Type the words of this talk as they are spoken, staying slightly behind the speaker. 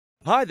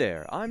Hi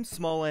there, I'm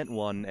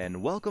SmallAnt1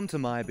 and welcome to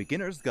my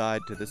beginner's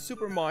guide to the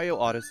Super Mario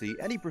Odyssey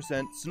any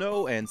 %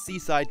 Snow and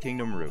Seaside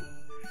Kingdom route.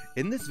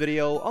 In this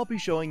video, I'll be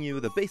showing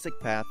you the basic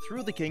path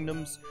through the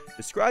kingdoms,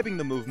 describing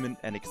the movement,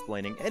 and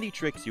explaining any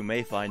tricks you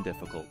may find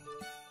difficult.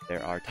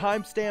 There are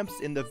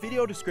timestamps in the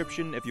video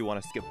description if you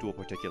want to skip to a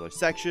particular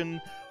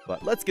section,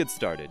 but let's get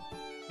started.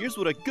 Here's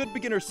what a good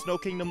beginner Snow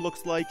Kingdom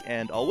looks like,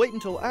 and I'll wait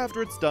until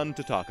after it's done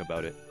to talk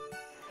about it.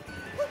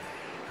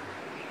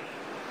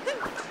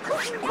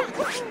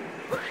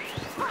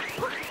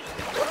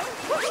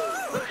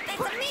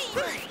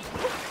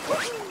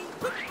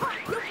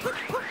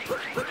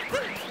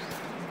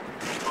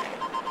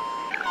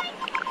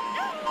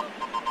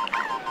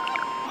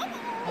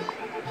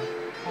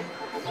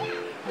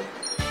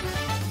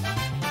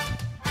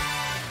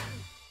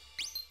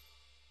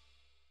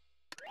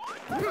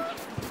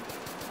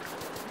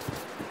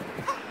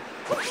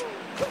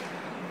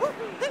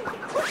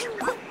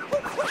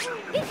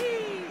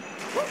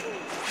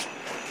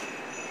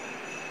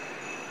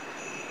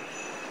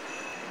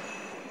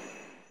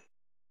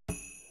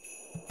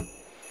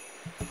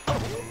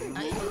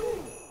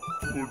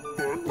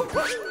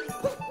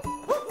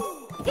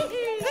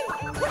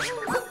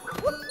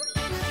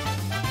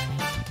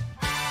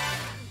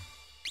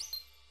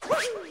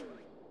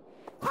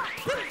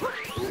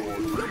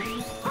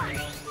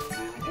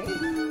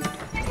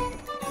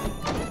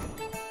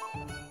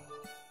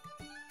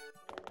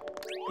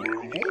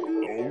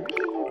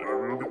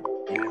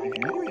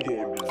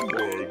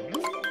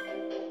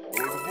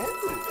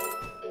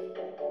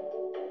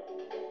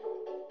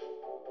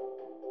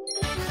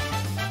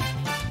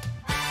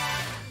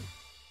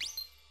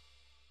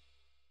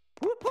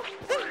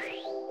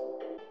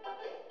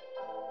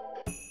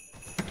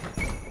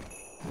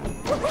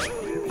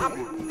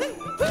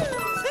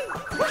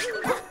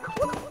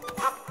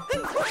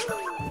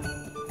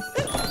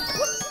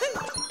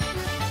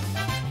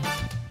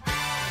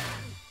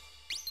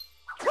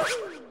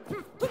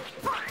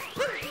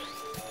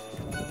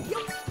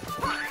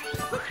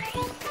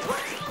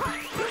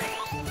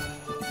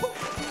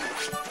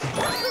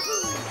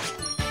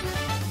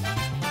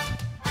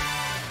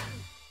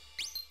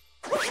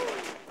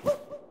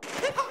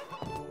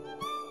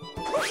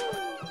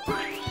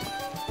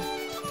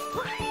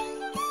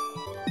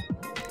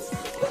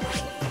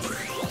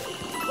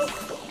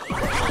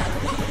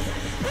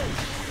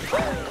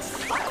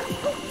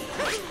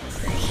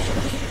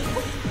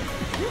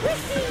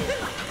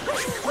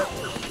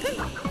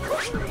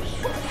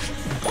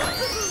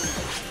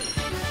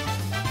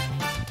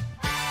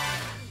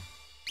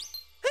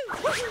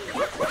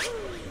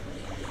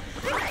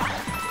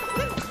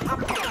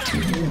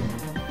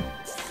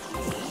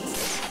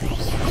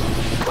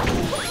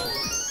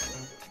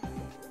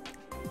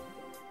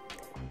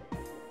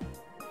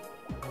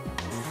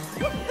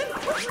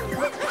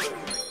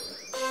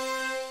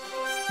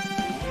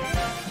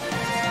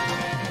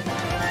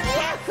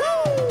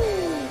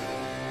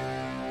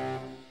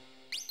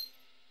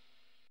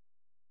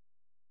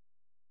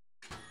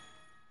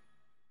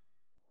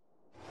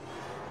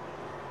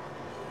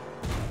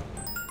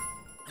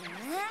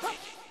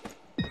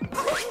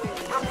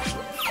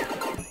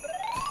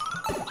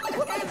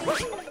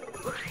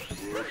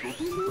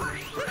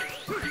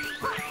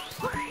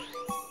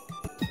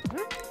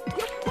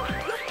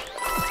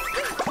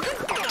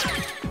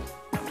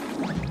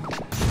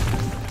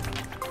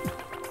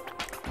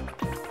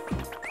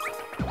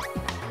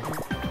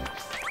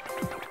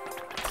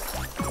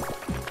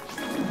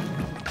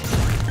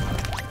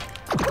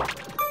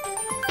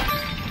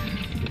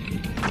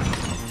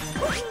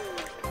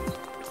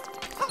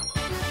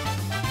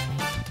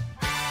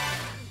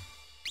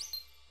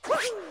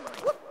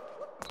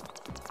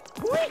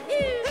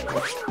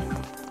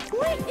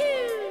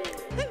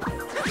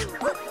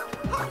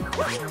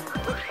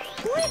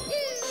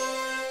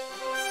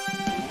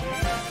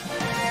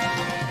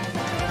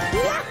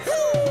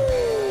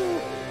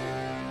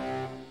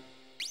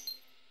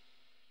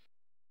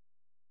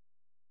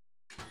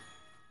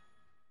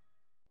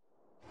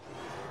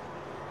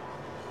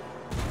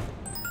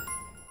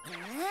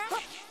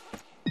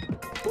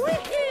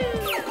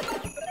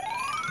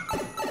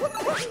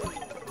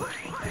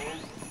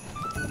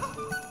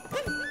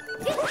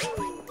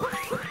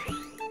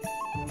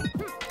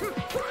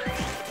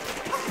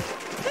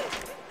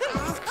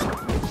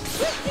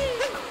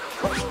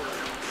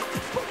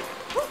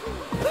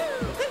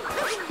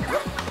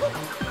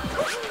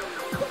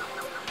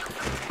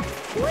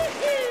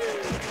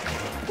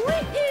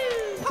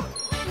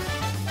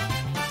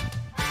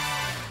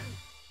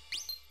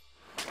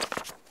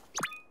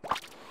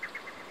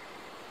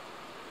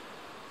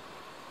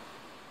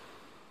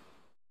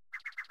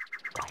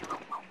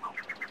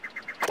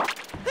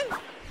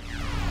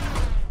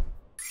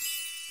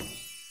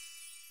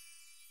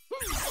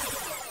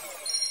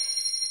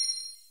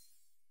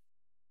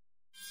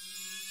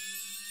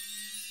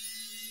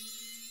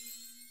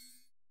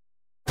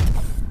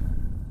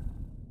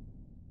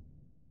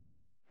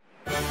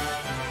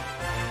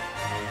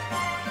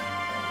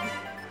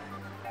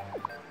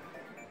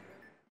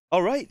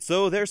 Alright,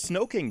 so there's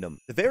Snow Kingdom.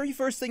 The very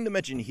first thing to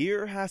mention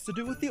here has to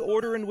do with the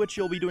order in which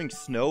you'll be doing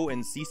Snow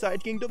and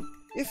Seaside Kingdom.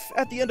 If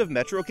at the end of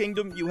Metro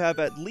Kingdom you have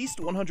at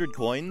least 100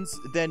 coins,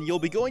 then you'll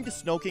be going to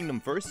Snow Kingdom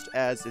first,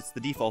 as it's the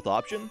default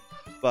option.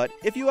 But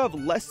if you have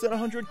less than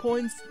 100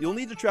 coins, you'll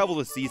need to travel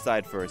to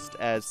Seaside first,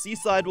 as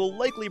Seaside will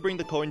likely bring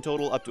the coin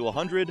total up to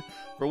 100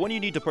 for when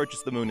you need to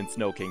purchase the moon in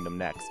Snow Kingdom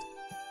next.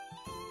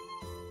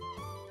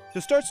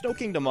 To start Snow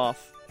Kingdom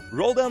off,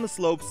 roll down the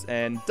slopes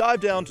and dive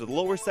down to the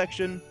lower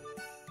section.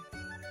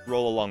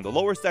 Roll along the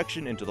lower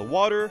section into the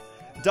water,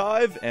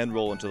 dive and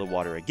roll into the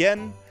water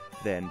again,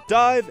 then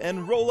dive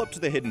and roll up to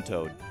the hidden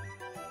toad.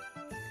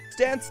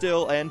 Stand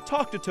still and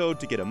talk to Toad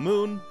to get a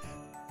moon,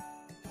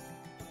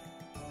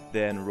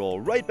 then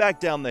roll right back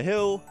down the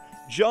hill,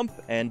 jump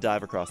and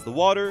dive across the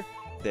water,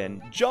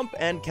 then jump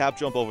and cap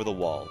jump over the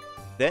wall.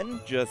 Then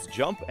just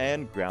jump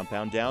and ground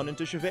pound down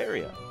into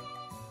Shiveria.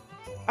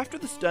 After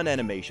the stun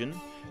animation,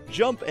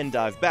 jump and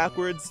dive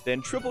backwards,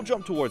 then triple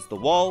jump towards the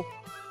wall,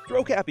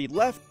 throw Cappy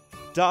left,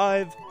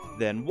 dive,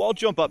 then wall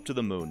jump up to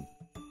the moon.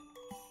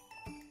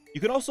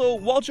 You can also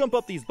wall jump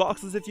up these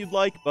boxes if you'd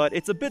like, but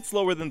it's a bit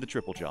slower than the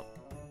triple jump.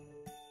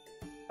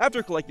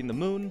 After collecting the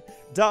moon,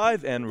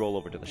 dive and roll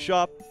over to the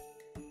shop.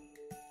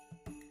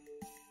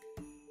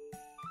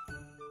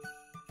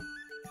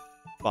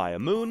 Buy a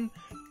moon,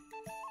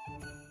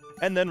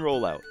 and then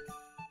roll out.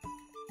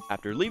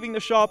 After leaving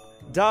the shop,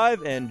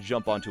 dive and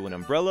jump onto an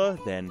umbrella,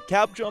 then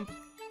cap jump,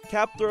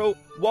 cap throw,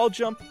 wall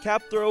jump,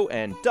 cap throw,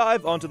 and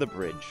dive onto the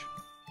bridge.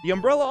 The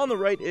umbrella on the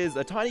right is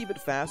a tiny bit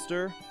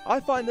faster.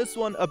 I find this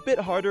one a bit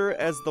harder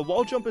as the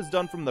wall jump is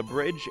done from the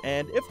bridge,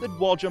 and if the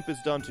wall jump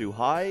is done too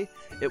high,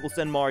 it will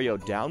send Mario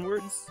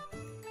downwards.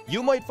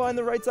 You might find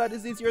the right side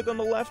is easier than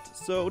the left,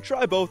 so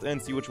try both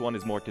and see which one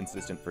is more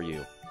consistent for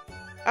you.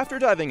 After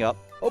diving up,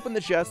 open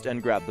the chest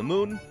and grab the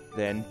moon,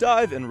 then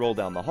dive and roll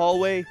down the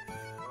hallway,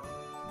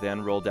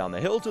 then roll down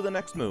the hill to the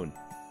next moon.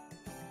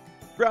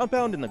 Ground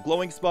pound in the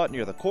glowing spot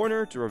near the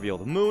corner to reveal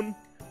the moon.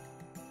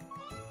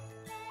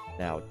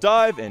 Now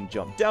dive and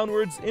jump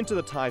downwards into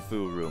the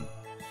Typhoo Room.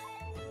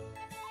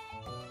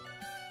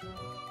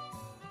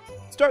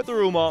 Start the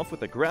room off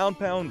with a ground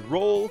pound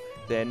roll,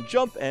 then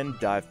jump and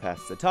dive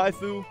past the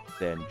Typhoo,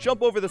 then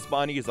jump over the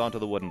spinies onto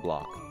the wooden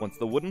block. Once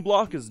the wooden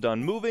block is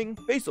done moving,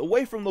 face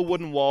away from the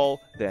wooden wall,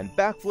 then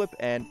backflip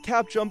and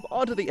cap jump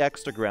onto the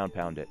X to ground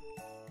pound it.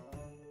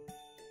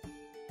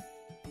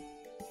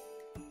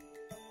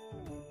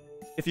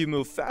 If you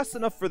move fast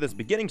enough for this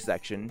beginning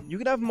section, you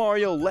can have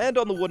Mario land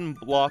on the wooden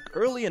block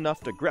early enough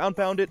to ground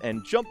pound it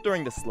and jump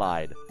during the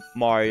slide.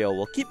 Mario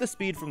will keep the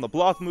speed from the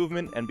block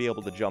movement and be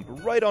able to jump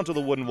right onto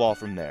the wooden wall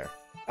from there.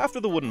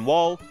 After the wooden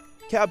wall,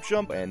 cap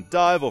jump and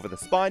dive over the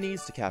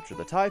spinies to capture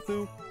the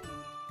Typhoo.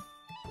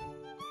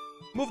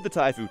 Move the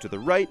Typhoo to the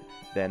right,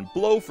 then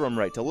blow from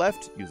right to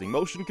left using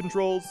motion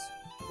controls.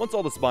 Once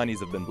all the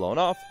spinies have been blown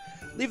off,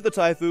 leave the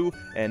Typhoo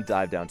and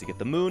dive down to get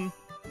the moon.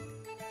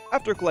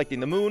 After collecting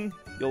the moon,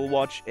 you'll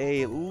watch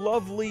a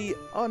lovely,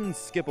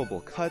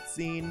 unskippable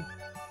cutscene.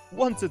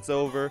 Once it's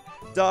over,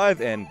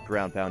 dive and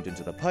ground pound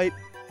into the pipe.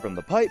 From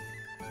the pipe,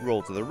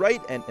 roll to the right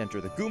and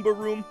enter the Goomba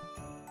Room.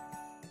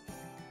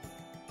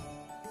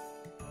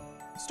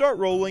 Start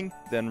rolling,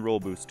 then roll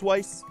boost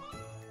twice.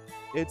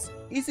 It's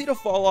easy to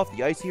fall off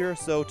the ice here,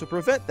 so to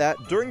prevent that,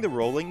 during the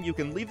rolling, you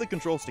can leave the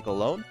control stick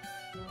alone.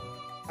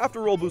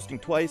 After roll boosting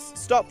twice,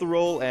 stop the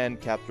roll and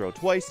cap throw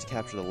twice to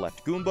capture the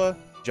left Goomba.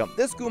 Jump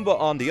this Goomba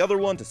on the other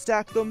one to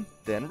stack them,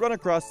 then run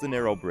across the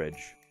narrow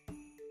bridge.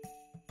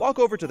 Walk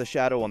over to the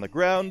shadow on the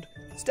ground,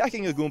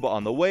 stacking a Goomba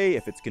on the way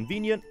if it's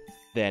convenient,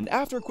 then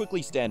after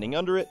quickly standing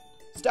under it,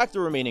 stack the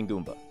remaining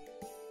Goomba.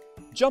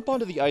 Jump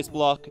onto the ice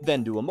block,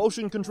 then do a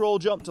motion control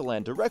jump to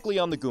land directly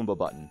on the Goomba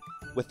button.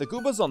 With the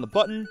Goombas on the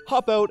button,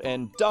 hop out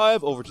and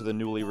dive over to the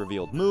newly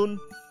revealed moon.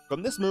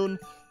 From this moon,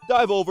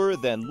 dive over,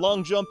 then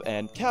long jump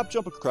and cap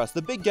jump across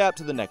the big gap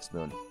to the next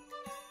moon.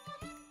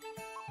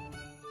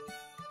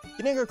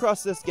 Getting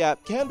across this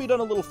gap can be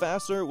done a little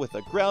faster with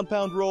a ground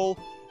pound roll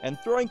and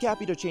throwing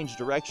Cappy to change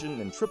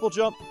direction and triple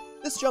jump.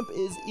 This jump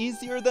is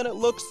easier than it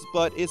looks,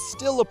 but is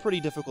still a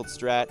pretty difficult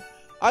strat.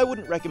 I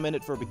wouldn't recommend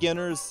it for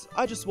beginners,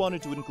 I just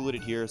wanted to include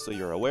it here so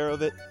you're aware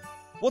of it.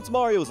 Once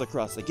Mario is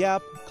across the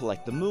gap,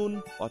 collect the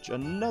moon, watch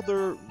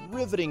another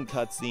riveting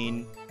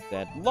cutscene,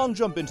 then long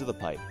jump into the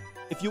pipe.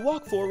 If you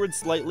walk forward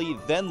slightly,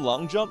 then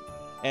long jump,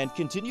 and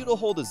continue to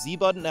hold the Z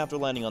button after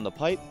landing on the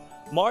pipe,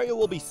 Mario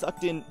will be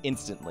sucked in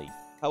instantly.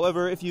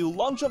 However, if you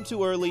long jump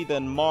too early,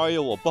 then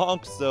Mario will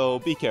bonk, so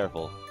be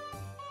careful.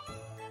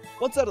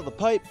 Once out of the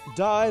pipe,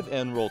 dive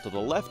and roll to the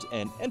left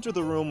and enter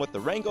the room with the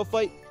Rango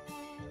fight.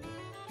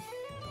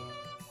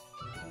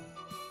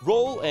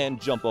 Roll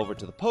and jump over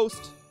to the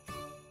post.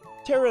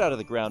 Tear it out of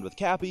the ground with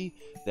Cappy,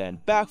 then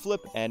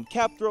backflip and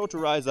cap throw to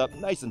rise up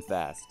nice and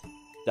fast.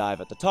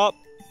 Dive at the top,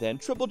 then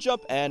triple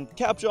jump and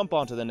cap jump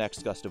onto the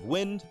next gust of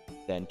wind,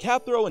 then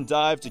cap throw and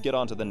dive to get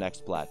onto the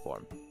next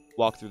platform.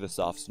 Walk through the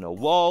soft snow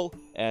wall,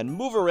 and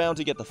move around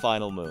to get the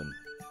final moon.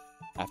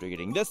 After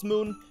getting this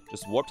moon,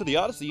 just warp to the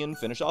Odyssey and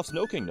finish off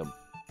Snow Kingdom.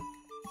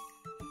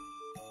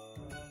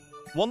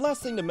 One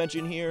last thing to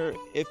mention here,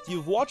 if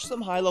you've watched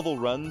some high-level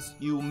runs,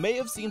 you may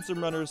have seen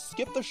some runners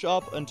skip the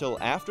shop until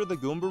after the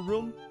Goomba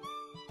Room,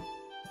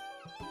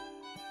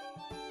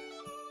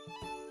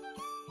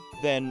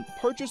 then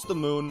purchase the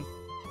moon,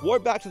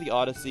 warp back to the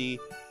Odyssey,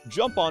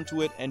 jump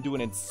onto it, and do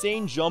an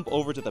insane jump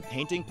over to the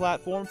painting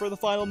platform for the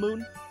final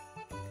moon.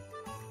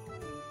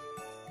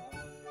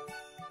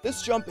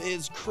 This jump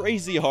is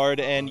crazy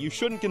hard, and you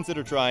shouldn't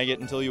consider trying it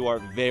until you are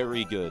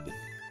very good.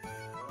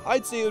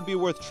 I'd say it would be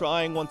worth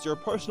trying once your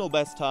personal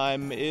best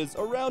time is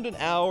around an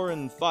hour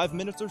and 5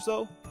 minutes or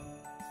so.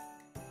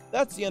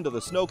 That's the end of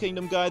the Snow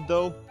Kingdom guide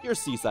though, here's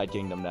Seaside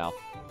Kingdom now.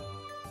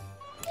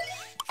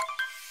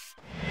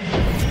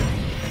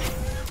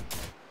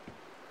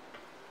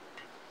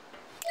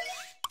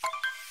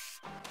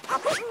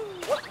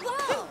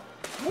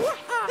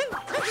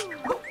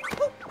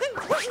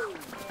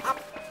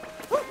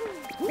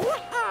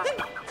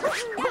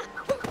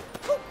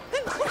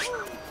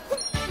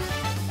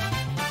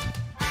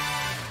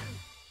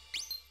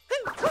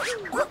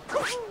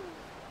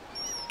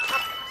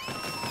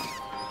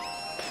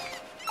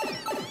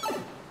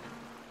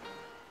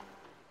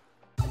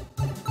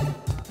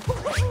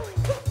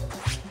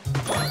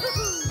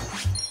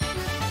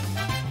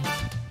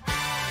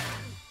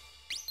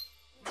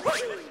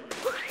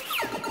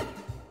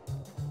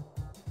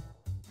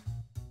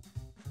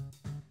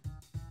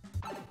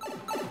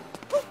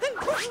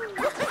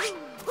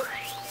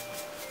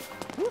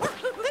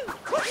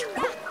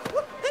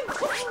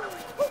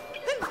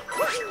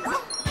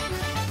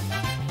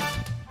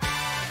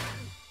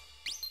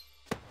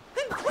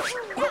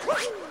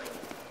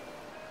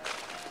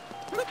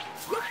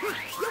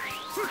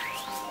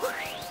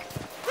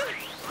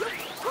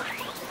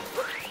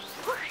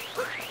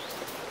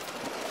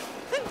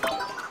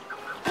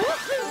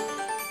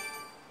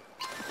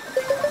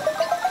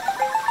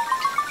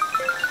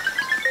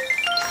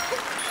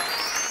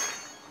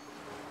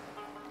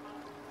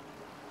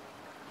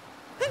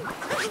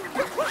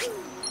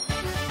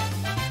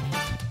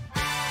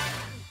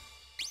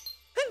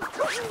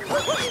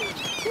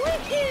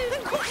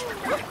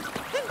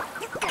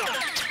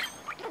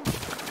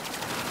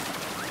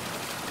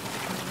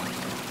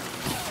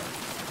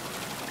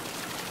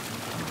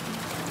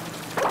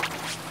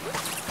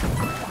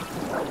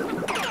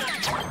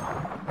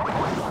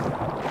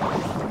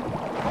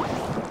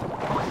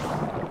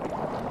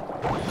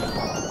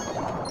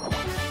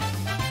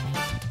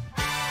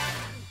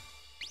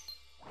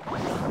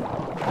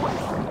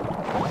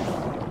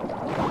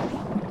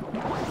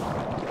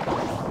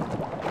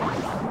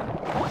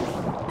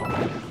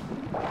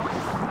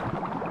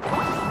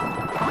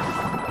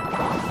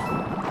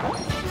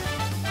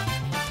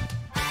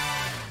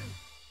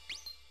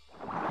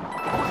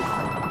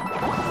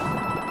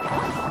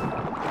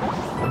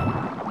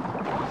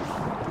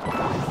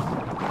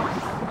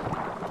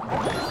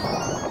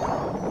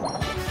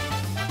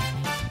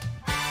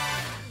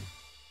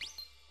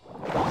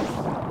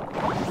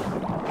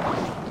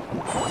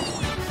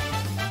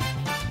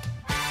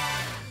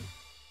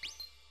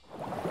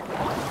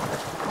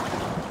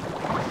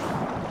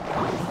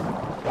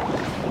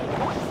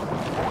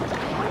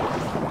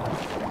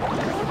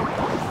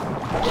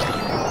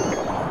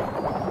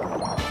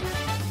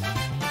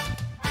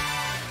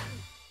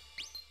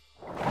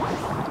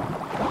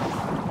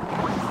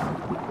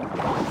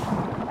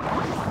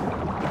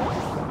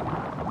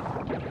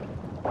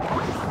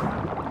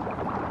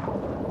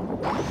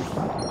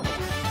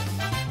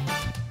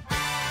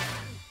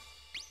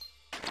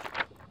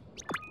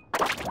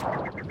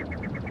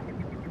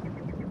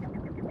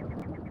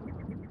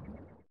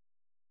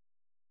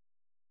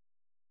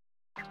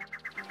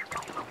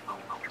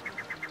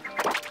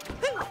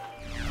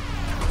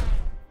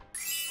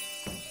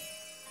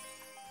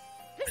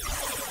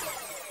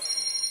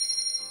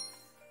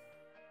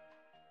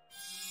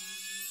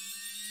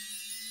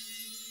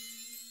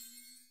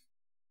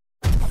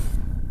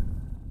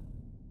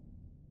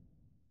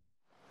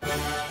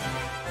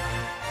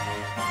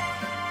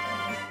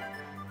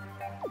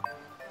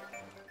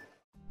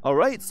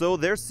 Alright, so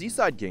there's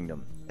Seaside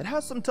Kingdom. It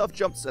has some tough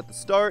jumps at the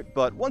start,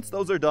 but once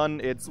those are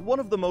done, it's one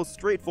of the most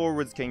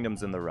straightforward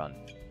kingdoms in the run.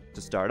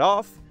 To start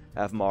off,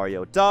 have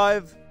Mario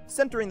dive,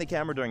 centering the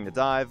camera during the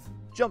dive,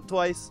 jump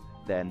twice,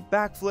 then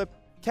backflip,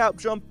 cap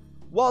jump,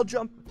 wall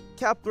jump,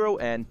 cap throw,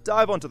 and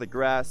dive onto the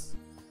grass,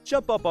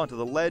 jump up onto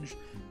the ledge,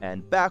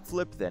 and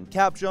backflip, then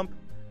cap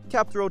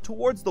throw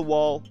towards the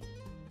wall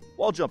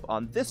jump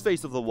on this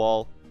face of the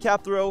wall,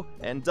 cap throw,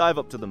 and dive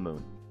up to the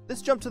moon.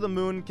 This jump to the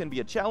moon can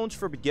be a challenge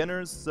for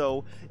beginners,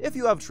 so if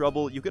you have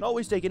trouble, you can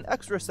always take an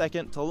extra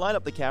second to line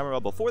up the camera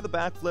before the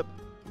backflip.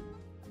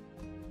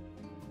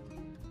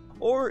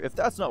 Or, if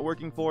that's not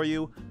working for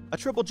you, a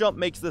triple jump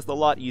makes this a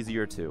lot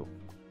easier too.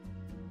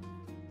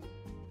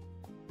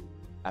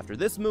 After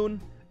this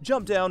moon,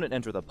 jump down and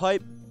enter the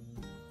pipe.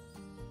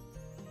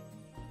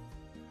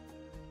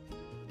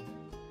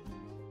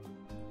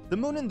 The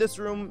moon in this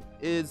room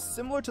is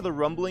similar to the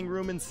rumbling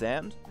room in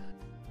Sand.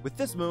 With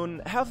this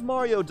moon, have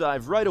Mario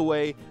dive right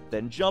away,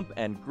 then jump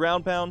and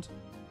ground pound.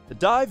 The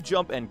dive,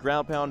 jump, and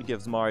ground pound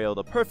gives Mario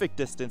the perfect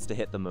distance to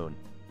hit the moon.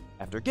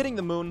 After getting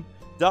the moon,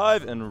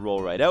 dive and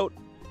roll right out.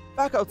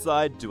 Back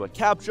outside, do a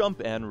cap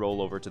jump and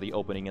roll over to the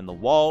opening in the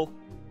wall.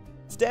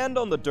 Stand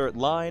on the dirt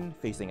line,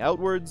 facing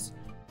outwards,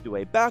 do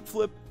a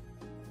backflip,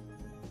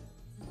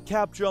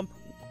 cap jump,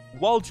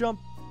 wall jump,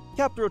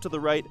 cap throw to the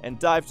right, and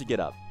dive to get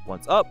up.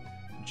 Once up,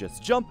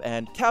 just jump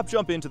and cap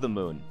jump into the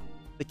moon.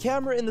 The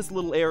camera in this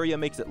little area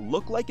makes it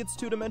look like it's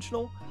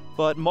two-dimensional,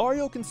 but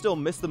Mario can still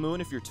miss the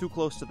moon if you're too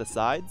close to the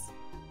sides.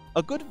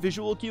 A good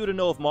visual cue to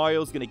know if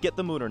Mario's going to get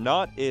the moon or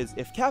not is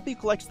if Cappy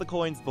collects the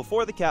coins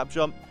before the cap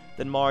jump,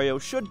 then Mario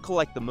should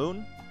collect the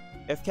moon.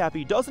 If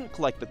Cappy doesn't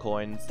collect the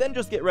coins, then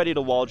just get ready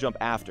to wall jump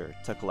after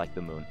to collect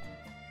the moon.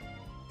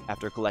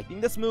 After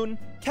collecting this moon,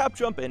 cap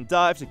jump and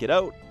dive to get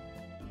out,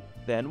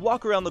 then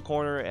walk around the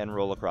corner and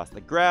roll across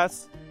the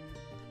grass,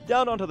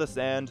 down onto the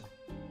sand,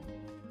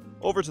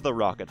 over to the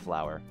rocket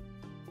flower.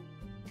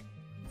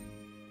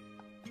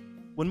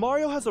 When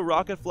Mario has a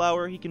rocket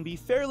flower, he can be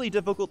fairly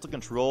difficult to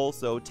control,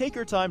 so take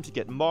your time to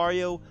get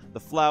Mario, the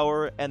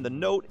flower, and the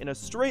note in a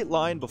straight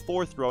line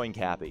before throwing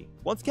Cappy.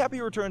 Once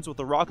Cappy returns with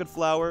the rocket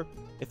flower,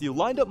 if you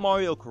lined up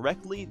Mario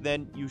correctly,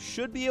 then you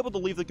should be able to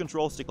leave the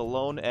control stick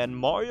alone and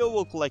Mario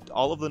will collect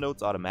all of the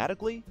notes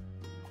automatically.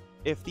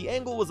 If the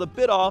angle was a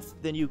bit off,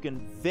 then you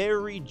can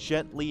very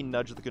gently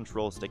nudge the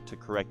control stick to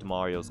correct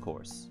Mario's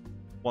course.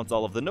 Once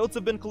all of the notes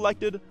have been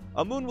collected,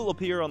 a moon will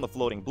appear on the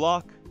floating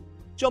block.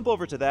 Jump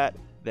over to that,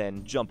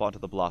 then jump onto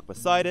the block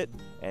beside it,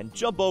 and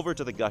jump over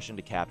to the Gushen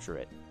to capture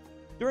it.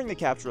 During the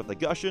capture of the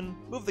Gushen,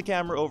 move the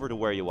camera over to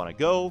where you want to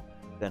go,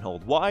 then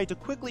hold Y to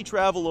quickly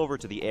travel over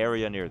to the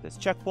area near this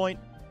checkpoint,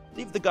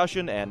 leave the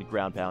Gushen and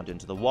ground pound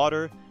into the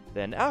water,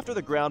 then after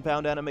the ground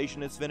pound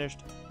animation is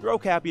finished, throw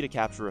Cappy to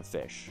capture a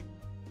fish.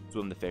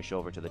 Swim the fish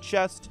over to the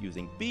chest,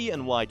 using B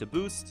and Y to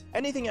boost.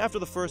 Anything after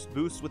the first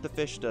boost with the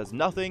fish does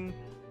nothing.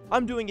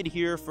 I'm doing it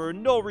here for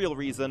no real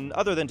reason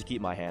other than to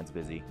keep my hands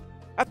busy.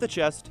 At the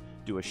chest,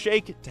 do a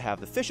shake to have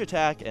the fish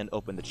attack and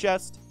open the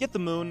chest, get the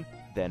moon,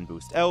 then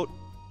boost out.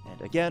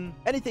 And again,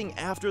 anything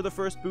after the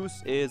first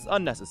boost is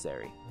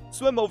unnecessary.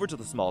 Swim over to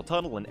the small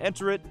tunnel and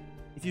enter it.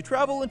 If you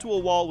travel into a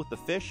wall with the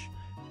fish,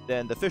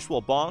 then the fish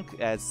will bonk,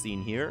 as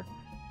seen here.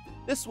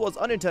 This was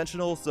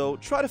unintentional, so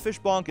try to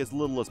fish bonk as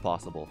little as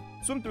possible.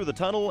 Swim through the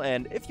tunnel,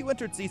 and if you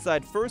entered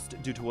Seaside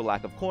first due to a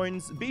lack of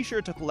coins, be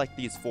sure to collect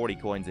these 40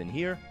 coins in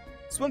here.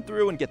 Swim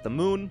through and get the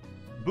moon,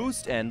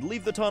 boost and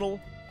leave the tunnel.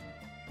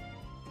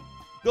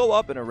 Go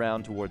up and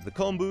around towards the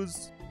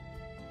Kombus.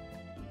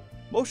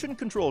 Motion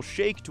control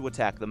shake to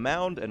attack the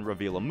mound and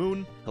reveal a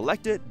moon.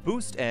 Collect it,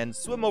 boost, and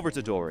swim over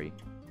to Dory.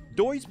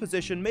 Dory's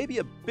position may be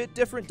a bit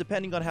different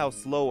depending on how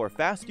slow or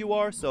fast you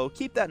are, so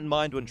keep that in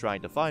mind when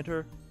trying to find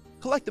her.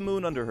 Collect the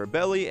moon under her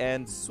belly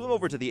and swim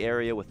over to the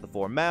area with the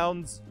 4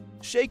 mounds.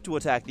 Shake to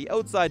attack the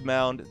outside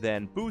mound,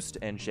 then boost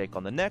and shake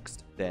on the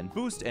next, then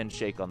boost and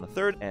shake on the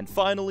third, and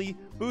finally,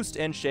 boost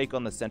and shake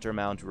on the center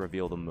mound to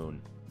reveal the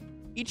moon.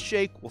 Each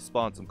shake will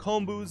spawn some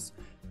Kombus.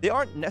 They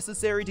aren't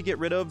necessary to get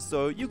rid of,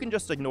 so you can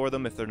just ignore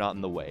them if they're not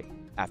in the way.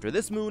 After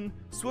this moon,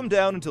 swim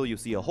down until you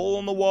see a hole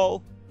in the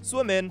wall,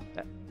 swim in,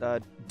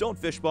 don't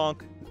fish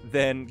bonk,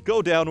 then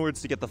go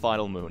downwards to get the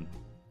final moon.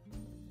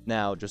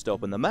 Now, just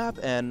open the map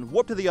and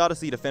warp to the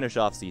Odyssey to finish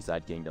off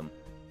Seaside Kingdom.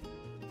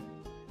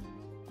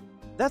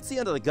 That's the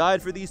end of the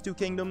guide for these two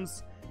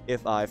kingdoms.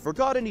 If I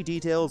forgot any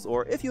details,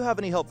 or if you have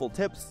any helpful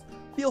tips,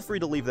 feel free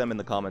to leave them in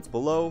the comments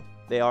below.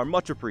 They are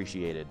much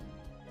appreciated.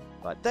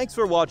 But thanks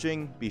for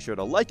watching, be sure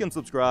to like and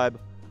subscribe.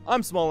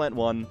 I'm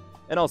SmallAnt1,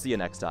 and I'll see you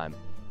next time.